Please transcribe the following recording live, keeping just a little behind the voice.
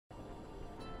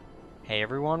Hey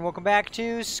everyone, welcome back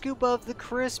to Scoop of the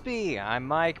Crispy. I'm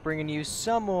Mike, bringing you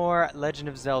some more Legend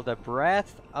of Zelda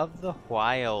Breath of the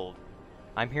Wild.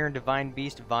 I'm here in Divine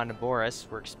Beast of Naboris.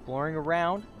 We're exploring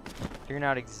around, figuring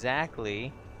out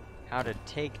exactly how to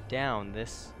take down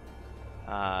this,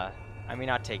 not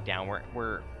take down,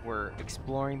 we're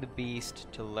exploring the beast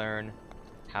to learn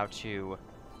how to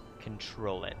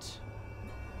control it,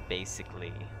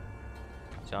 basically.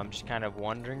 So I'm just kind of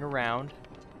wandering around,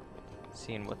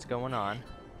 seeing what's going on,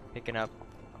 picking up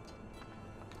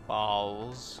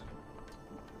balls.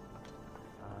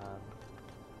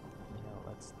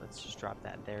 Let's just drop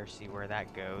that there, see where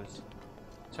that goes.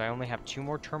 So I only have 2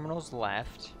 more terminals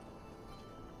left,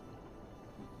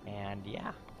 and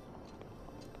yeah,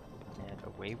 and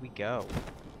away we go.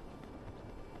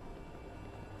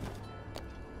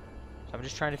 So I'm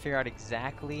just trying to figure out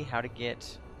exactly how to get.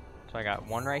 So I got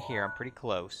one right here. I'm pretty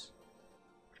close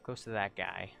to that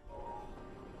guy.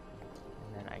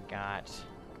 And then I got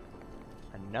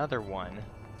another one.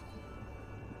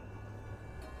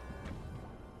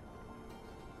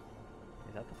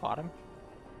 Is that the bottom?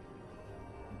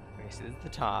 Okay, so this is the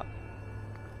top.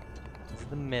 This is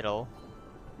the middle.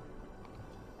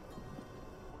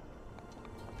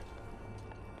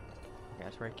 Okay,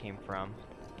 that's where it came from.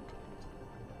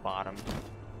 Bottom.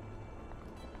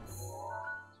 So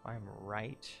I'm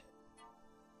right.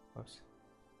 Whoops.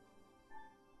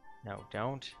 No,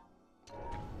 don't.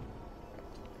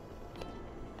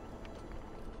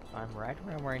 I'm right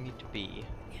around where I need to be.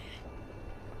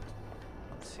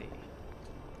 Let's see.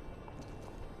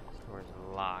 This door's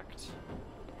locked.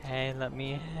 Hey, let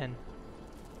me in.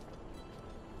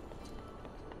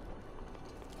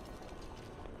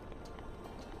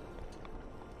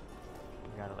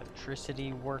 We got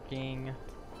electricity working.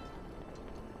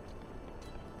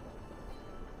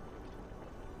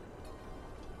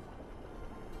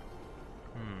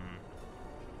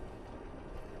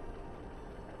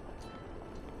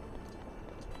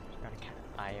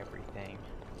 Everything.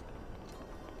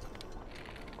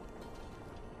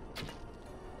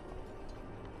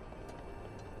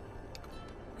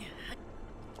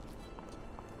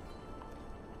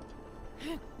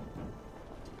 I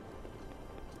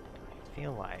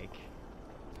feel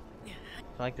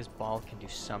like this ball can do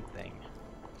something.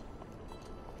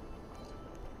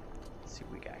 Let's see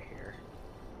what we got here.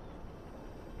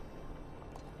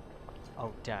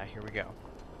 Oh, duh, here we go.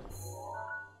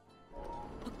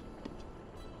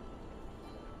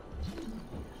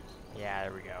 Yeah,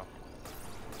 there we go.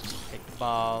 Take the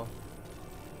ball,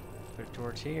 put it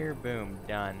towards here, boom,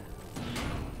 done.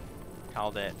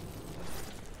 Called it.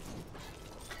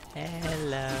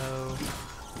 Hello.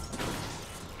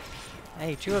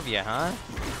 Hey, 2 of you, huh?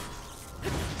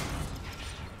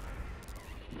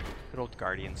 Good old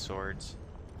guardian swords.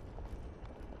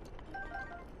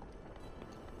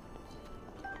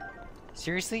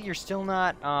 Seriously, you're still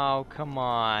not? Oh, come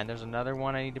on. There's another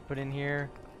one I need to put in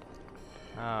here.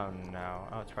 Oh no.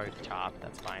 Oh, it's probably the top.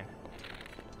 That's fine.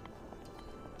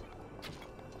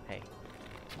 Hey.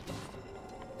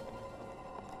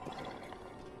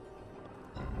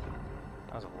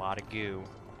 That was a lot of goo.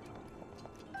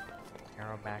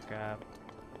 Arrow back up.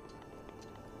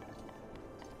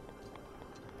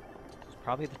 It's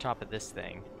probably the top of this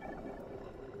thing.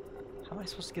 How am I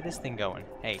supposed to get this thing going?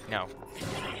 Hey, no.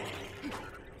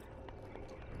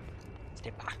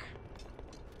 Stay back.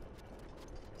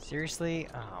 Seriously?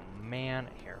 Oh man,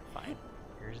 here, fine.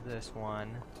 Here's this one.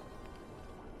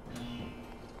 And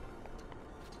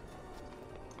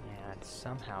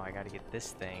somehow I gotta get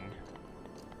this thing.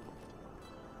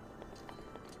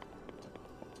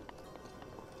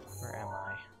 Where am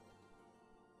I?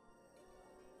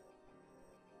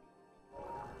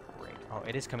 Great. Oh,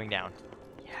 it is coming down.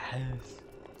 Yes.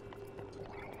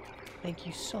 Thank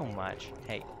you so much.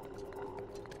 Hey.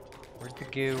 Where's the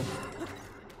goo?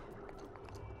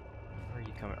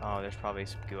 Oh, there's probably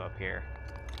some goo up here.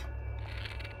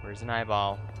 Where's an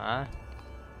eyeball? Huh?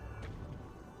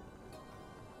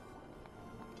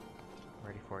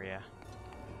 Ready for you.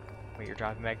 Wait, you're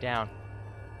dropping back down.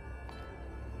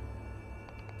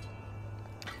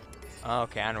 Oh,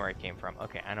 okay, I know where it came from.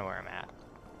 Okay, I know where I'm at.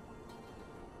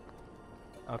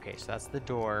 Okay, so that's the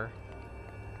door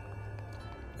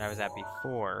that I was at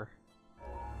before.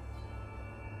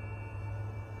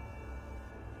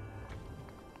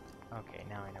 Okay,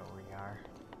 now I know where we are.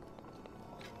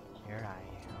 Here I am.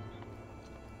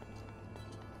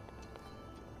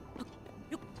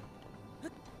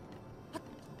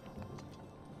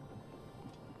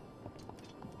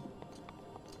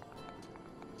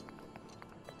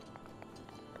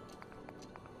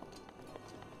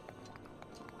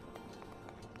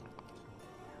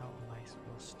 How am I 6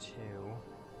 plus 2.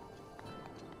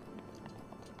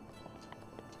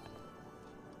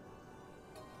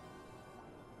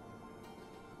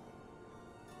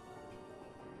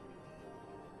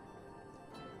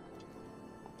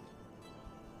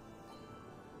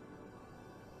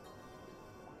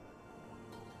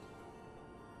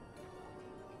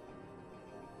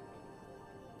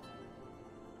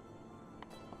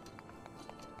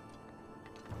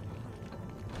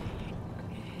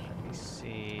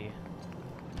 See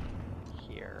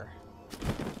here.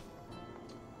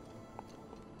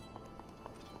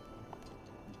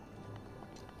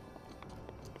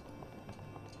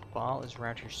 Ball is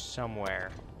around here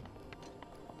somewhere.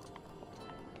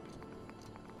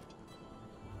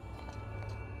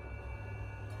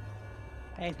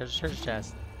 Hey, there's a treasure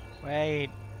chest. Wait.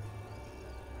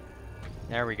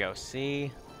 There we go.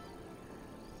 See?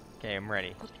 Okay, I'm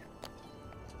ready.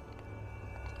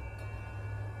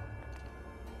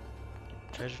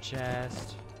 Treasure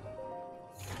chest.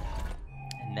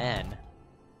 And then...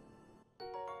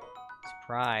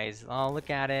 surprise. Oh, look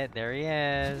at it. There he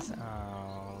is.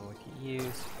 Oh, look at you.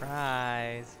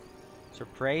 Surprise.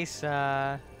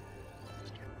 Surpresa.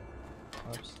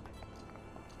 Oops.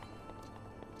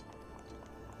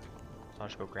 So I'll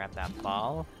just go grab that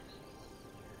ball.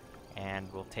 And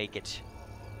we'll take it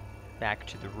back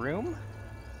to the room.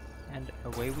 And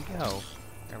away we go.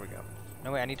 There we go.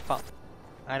 No, wait, I need to fall.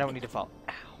 I don't need to fall.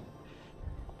 Ow.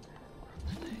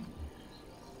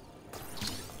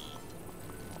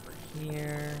 Over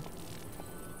here.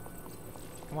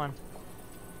 Come on.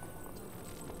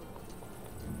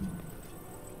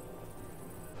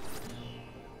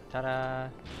 Ta-da.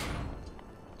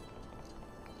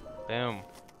 Boom.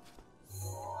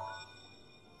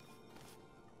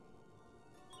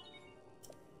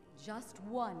 Just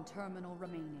one terminal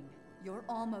remaining. You're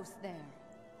almost there.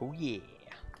 Oh yeah.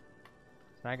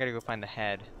 Now I gotta go find the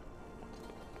head.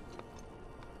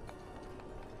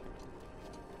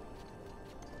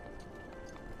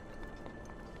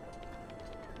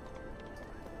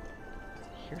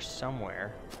 It's here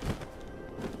somewhere.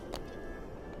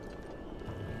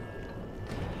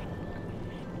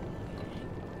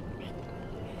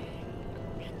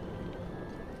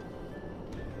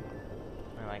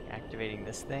 Am I like activating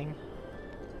this thing?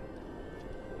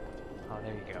 Oh,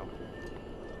 there you go.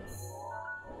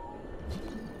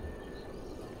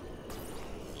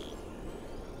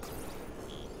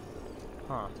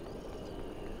 Huh.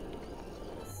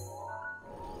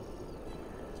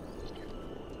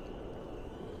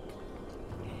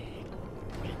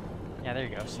 Yeah, there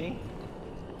you go, see?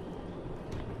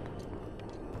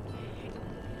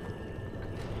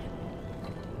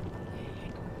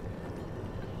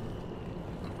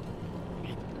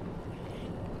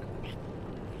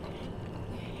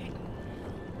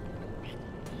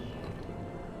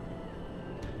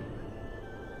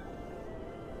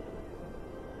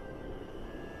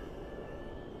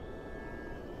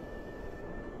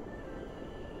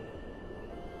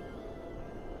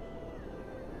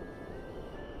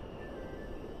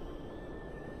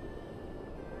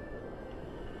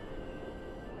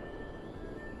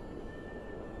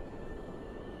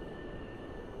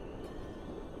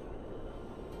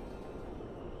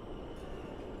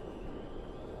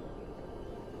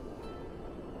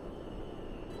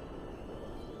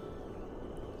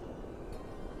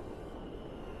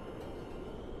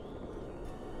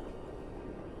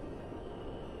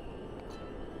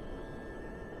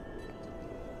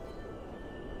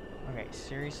 Okay,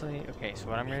 seriously? Okay, so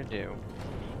what I'm gonna do...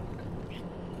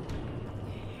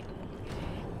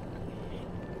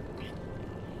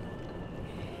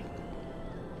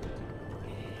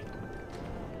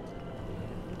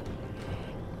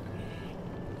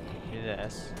 do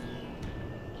this.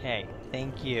 Okay,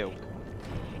 thank you.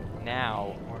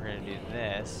 Now, we're gonna do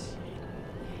this.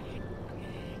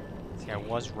 See, I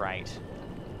was right.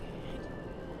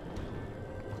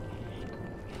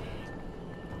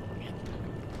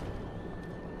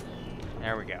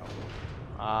 There we go.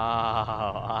 Oh,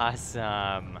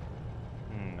 awesome.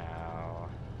 No.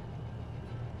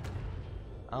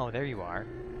 Oh, there you are.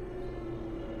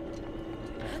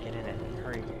 Get in it.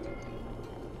 Hurry.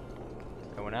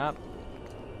 Going up.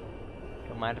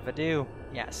 Don't mind if I do.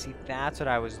 Yeah, see, that's what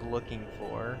I was looking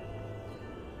for.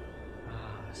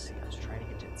 Oh, see, I was trying to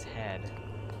get to its head.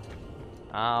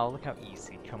 Oh, look how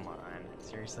easy. Come on.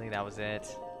 Seriously, that was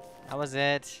it. That was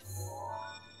it.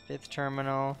 5th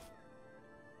terminal.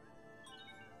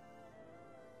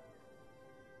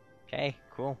 Okay,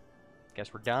 cool.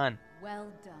 Guess we're done.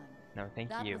 Well done. No, thank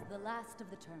you. That was the last of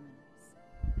the terminals.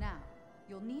 Now,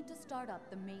 you'll need to start up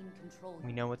the main control unit.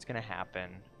 We know what's gonna happen.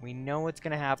 We know what's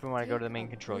gonna happen when I go to the main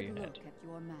control unit. Look at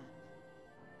your map.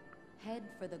 Head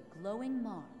for the glowing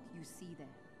mark you see there.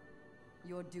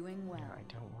 You're doing well. No, I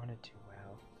don't want to do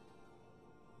well.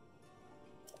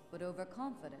 But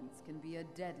overconfidence can be a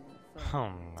deadly foe.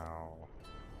 Oh no.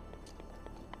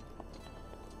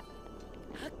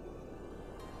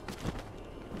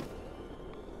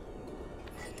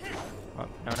 Oh,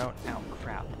 no, no. Ow,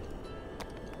 crap.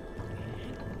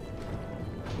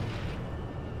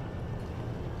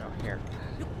 Oh, here.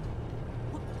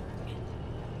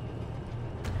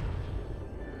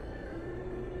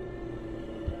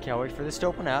 Okay, I'll wait for this to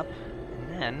open up,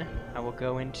 and then I will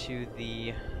go into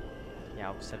the... Yeah,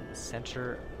 I'll set up the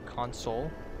center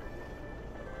console.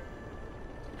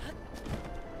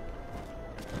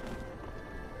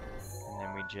 And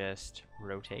then we just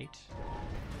rotate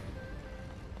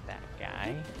that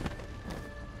guy.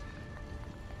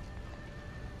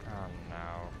 Oh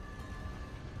no.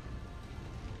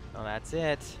 Oh, that's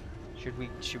it. Should we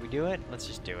do it? Let's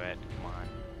just do it. Come on.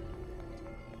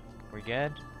 We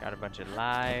good? Got a bunch of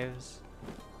lives.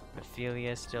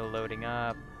 Ophelia still loading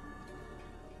up.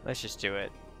 Let's just do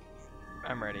it.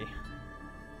 I'm ready.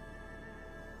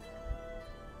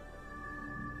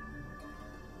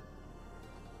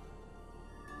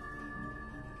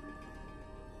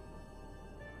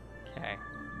 Okay.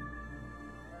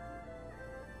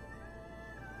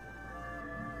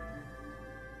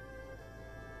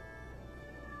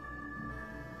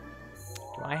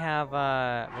 Do I have,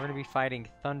 we're gonna be fighting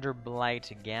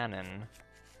Thunderblight Ganon.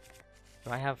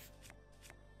 Do I have...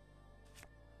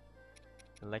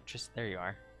 There you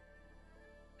are.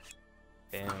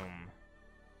 Boom.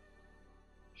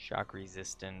 Shock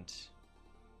resistant.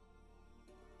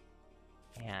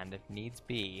 And if needs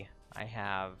be, I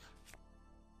have...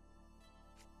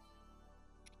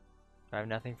 Do I have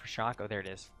nothing for shock? Oh, there it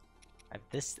is. I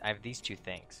have these two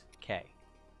things. Okay.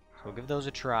 So we'll give those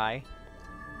a try.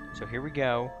 So here we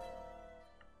go.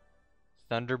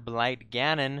 Thunderblight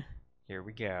Ganon. Here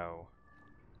we go.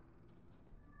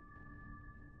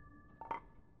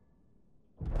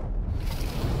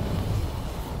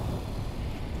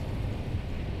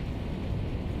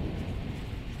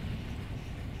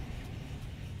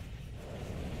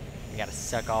 We gotta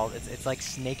suck all... It's like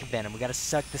snake venom. We gotta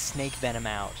suck the snake venom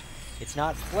out. It's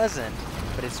not pleasant,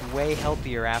 but it's way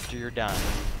healthier after you're done.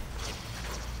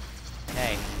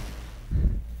 Hey.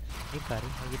 Hey buddy,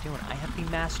 how you doing? I have the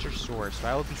Master Sword, so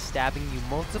I will be stabbing you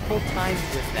multiple times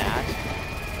with that.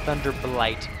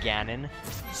 Thunderblight Ganon.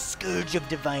 Scourge of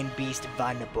Divine Beast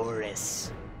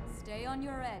Naboris. Stay on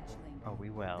your edge, Link. Oh, we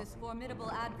will. This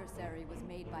formidable adversary was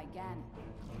made by Ganon,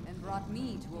 and brought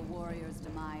me to a warrior's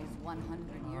demise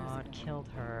 100 years ago. God, killed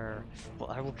her. Well,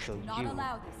 I will kill Do not you.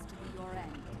 allow this to be your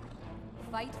end.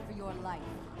 Fight for your life.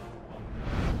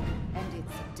 And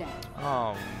it's death.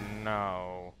 Oh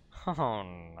no. Oh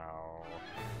no.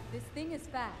 This thing is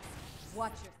fast.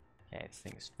 Watch your... Okay, this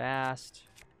thing is fast.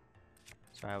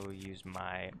 So I will use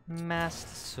my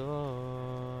Master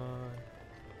Sword.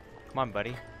 Come on,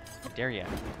 buddy. I dare ya.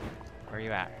 Where are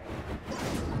you at?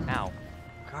 Ow.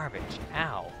 Garbage.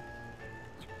 Ow.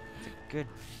 It's a good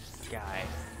guy.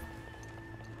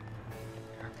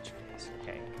 Garbage face.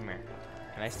 Okay, come here.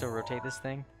 Can I still rotate this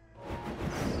thing?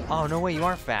 Oh, no way, you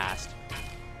are fast.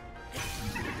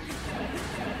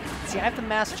 See, I have the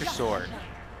Master Sword.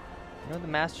 You know what the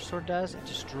Master Sword does? It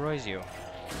destroys you.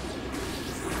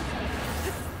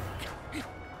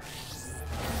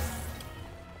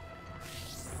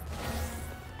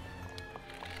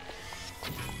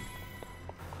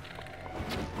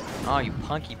 Oh, you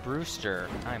punky Brewster.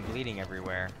 I'm bleeding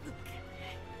everywhere.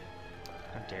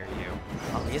 How dare you.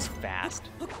 Oh, he is fast.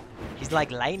 He's like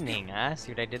lightning, huh?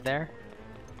 See what I did there?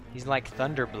 He's like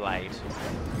Thunderblight.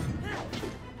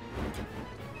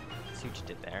 See what you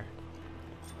did there.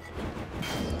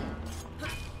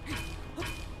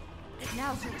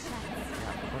 Now's your chance.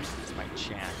 Yeah, of course it's my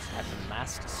chance. I have the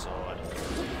Master Sword.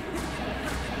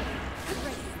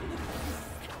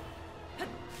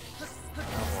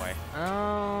 Oh boy.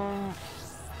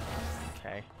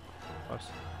 Okay. Whoops.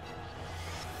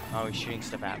 Oh, he's shooting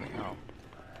stuff at me. Oh.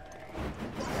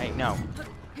 Hey, no.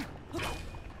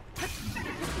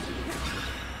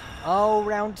 Oh,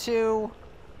 round 2.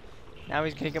 Now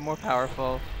he's gonna get more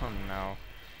powerful. Oh no.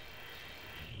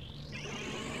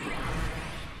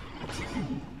 Oh,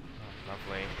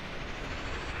 lovely.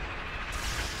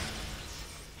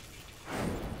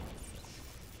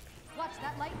 Watch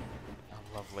that lightning.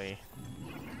 Oh, lovely.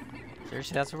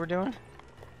 Seriously, that's what we're doing?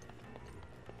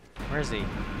 Where is he?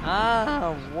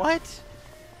 Ah, what?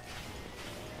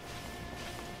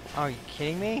 Oh, are you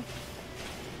kidding me?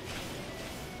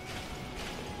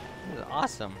 This is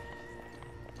awesome.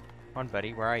 Come on,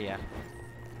 buddy, where are you?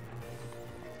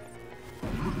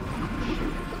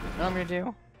 what I'm gonna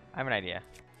do? I have an idea.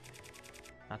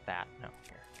 Not that. No,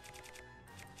 here.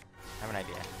 I have an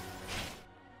idea.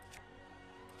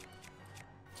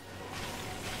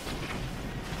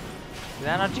 Did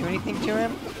that not do anything to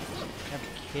him? You're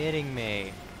kidding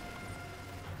me.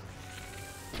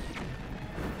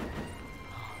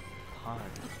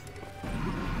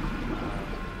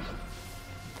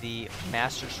 The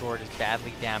Master Sword is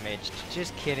badly damaged.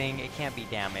 Just kidding, it can't be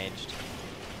damaged.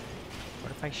 What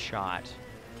if I shot?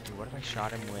 Dude, what if I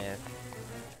shot him with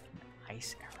an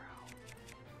ice arrow?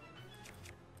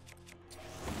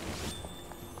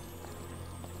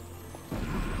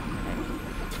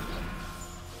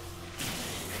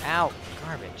 Ow!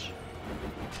 Garbage.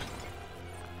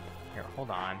 Here,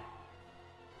 hold on.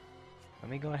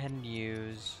 Let me go ahead and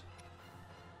use...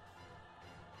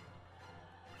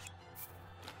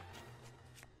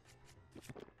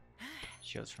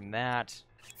 shields from that.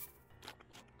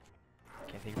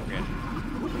 Okay, I think we're good.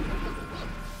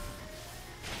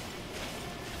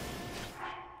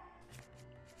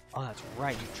 Oh, that's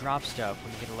right. You drop stuff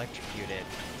when you get electrocuted.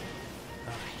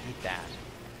 Oh, I hate that.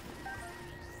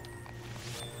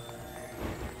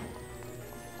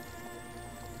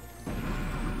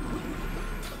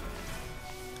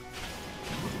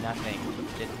 Nothing.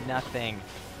 Did nothing.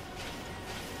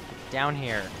 Get down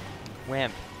here,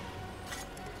 wimp.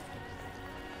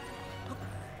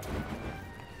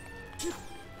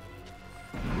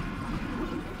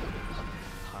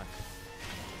 Punk.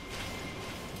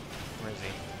 Where is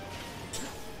he?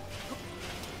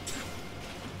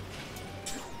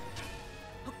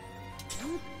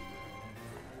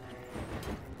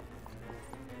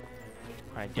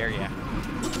 I dare ya.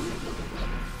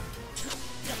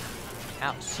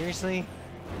 Ow, seriously?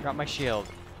 Drop my shield.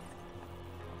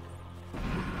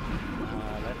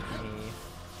 Let me...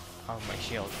 oh, my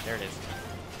shield. There it is.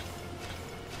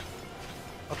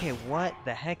 Okay, what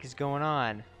the heck is going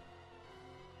on?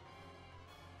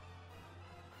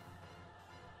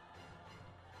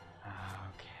 Okay.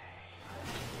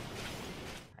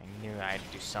 I knew I had to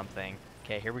do something.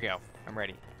 Okay, here we go. I'm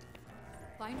ready.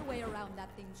 Find a way around that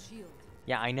thing's shield.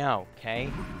 Yeah, I know,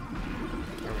 okay?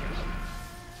 Here we go.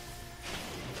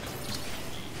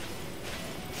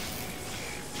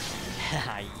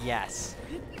 Yes.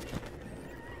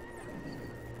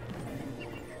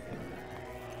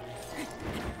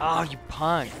 Oh, you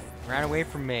punk! Ran away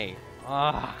from me.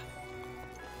 Ah.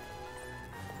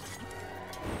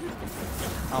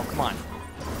 Oh, come on.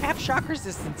 I have shock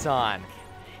resistance on.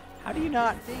 How do you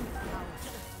not?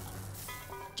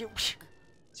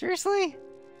 Seriously?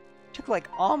 Took like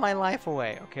all my life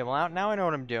away. Okay, well now I know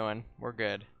what I'm doing. We're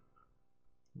good.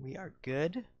 We are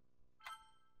good.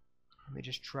 Let me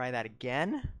just try that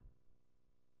again.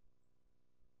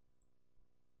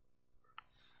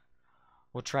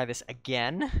 We'll try this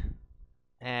again.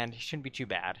 And he shouldn't be too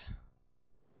bad.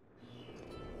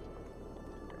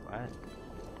 What?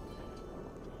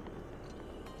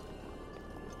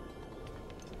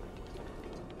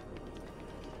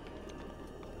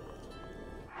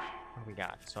 What do we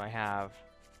got? So I have...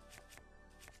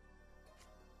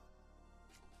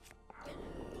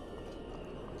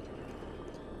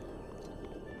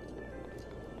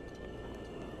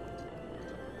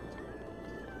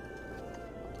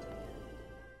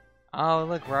 oh,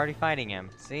 look, we're already fighting him.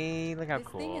 See? Look how This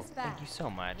cool. thing is fast. Thank you so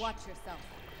much. Watch yourself.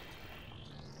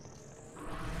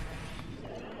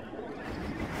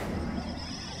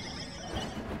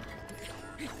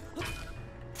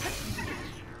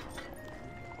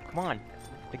 Come on.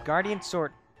 The Guardian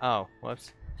Sword... oh,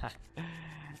 whoops.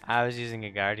 I was using a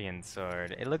Guardian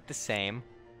Sword. It looked the same.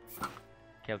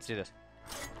 Okay, let's do this.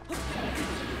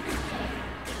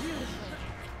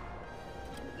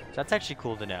 So that's actually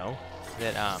cool to know.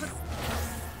 That,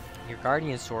 your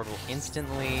Guardian Sword will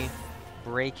instantly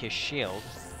break his shield.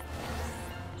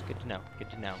 It's good to know.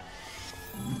 Good to know.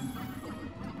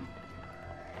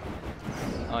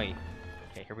 Oi.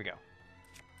 Okay, here we go.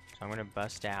 So I'm gonna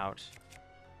bust out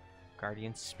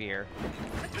Guardian Spear.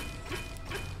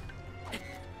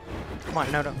 Come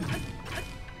on, no, don't.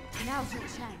 Now's your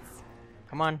chance.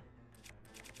 Come on.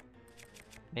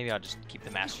 Maybe I'll just keep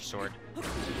the Master Sword.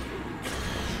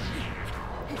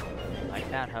 Like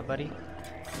that, huh, buddy?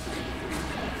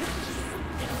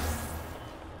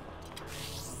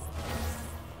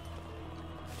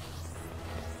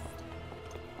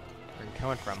 Where are you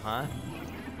coming from, huh?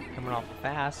 Coming awful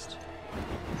fast.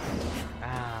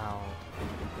 Ow.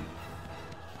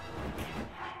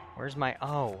 Where's my...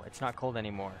 oh, it's not cold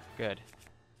anymore. Good.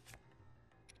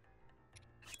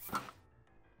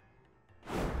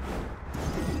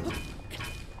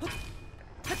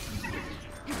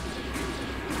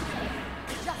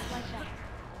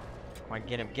 Come on,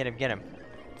 get him, get him, get him.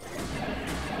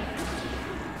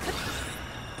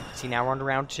 See, now we're on to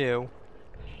round 2.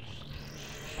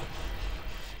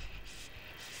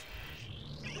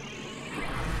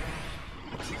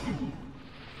 Come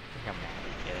on,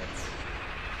 kids.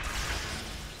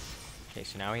 Okay,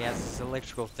 so now he has this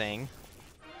electrical thing.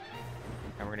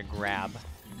 And we're gonna grab.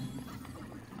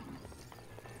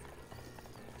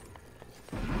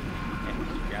 Okay,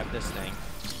 grab this thing.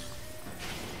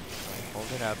 Hold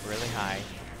it up really high.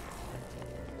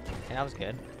 Okay, that was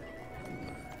good.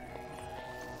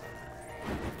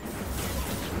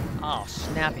 Oh,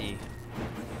 snappy.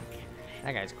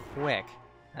 That guy's quick.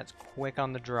 That's quick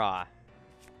on the draw.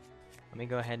 Let me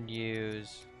go ahead and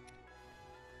use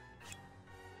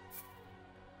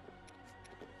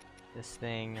this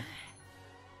thing.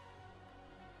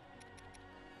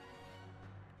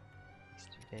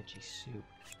 Veggie soup.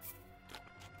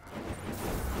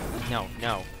 No,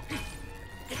 no.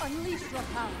 Unleash your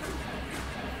power.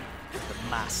 The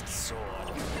masked sword.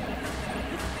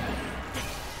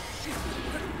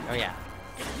 Oh yeah.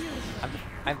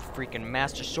 I'm the freaking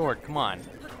master sword. Come on.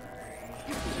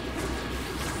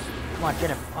 Come on, get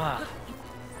him. Ah.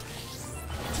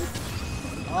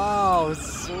 Oh,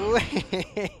 sweet.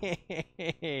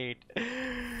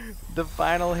 The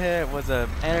final hit was an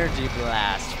energy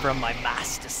blast from my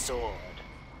master sword.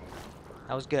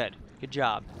 That was good. Good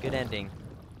job. Good ending.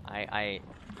 I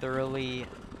thoroughly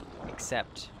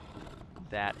accept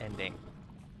that ending.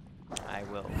 I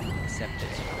will accept it.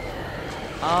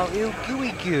 Oh, ew,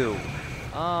 gooey goo.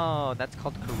 Oh, that's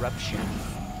called corruption.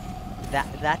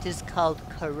 That is called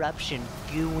corruption,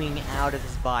 gooing out of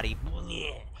his body.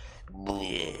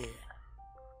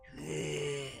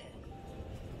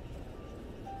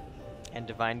 And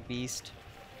Divine Beast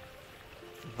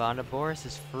Naboris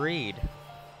is freed.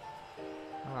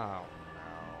 Oh no.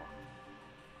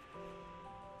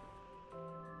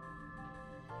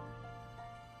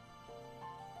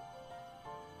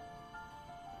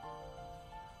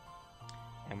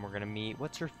 And we're gonna meet,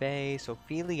 what's her face?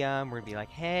 Ophelia. And we're gonna be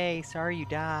like, hey, sorry you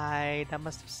died. That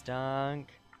must have stunk.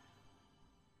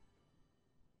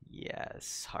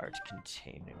 Yes, heart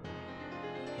container.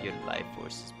 Your life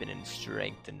force has been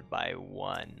strengthened by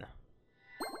 1.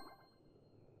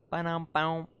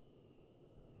 Ba-dum-bow.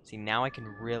 See, now I can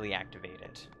really activate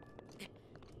it.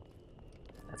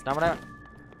 That's not what I...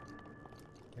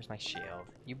 Where's my shield?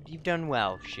 You've done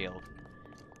well, shield.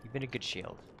 You've been a good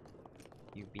shield.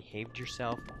 You've behaved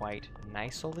yourself quite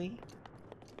nicely.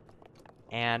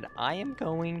 And I am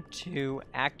going to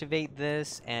activate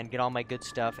this and get all my good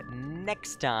stuff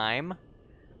next time.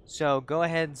 So go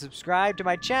ahead and subscribe to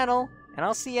my channel, and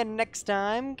I'll see you next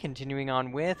time, continuing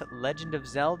on with Legend of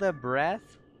Zelda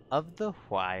Breath of the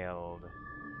Wild.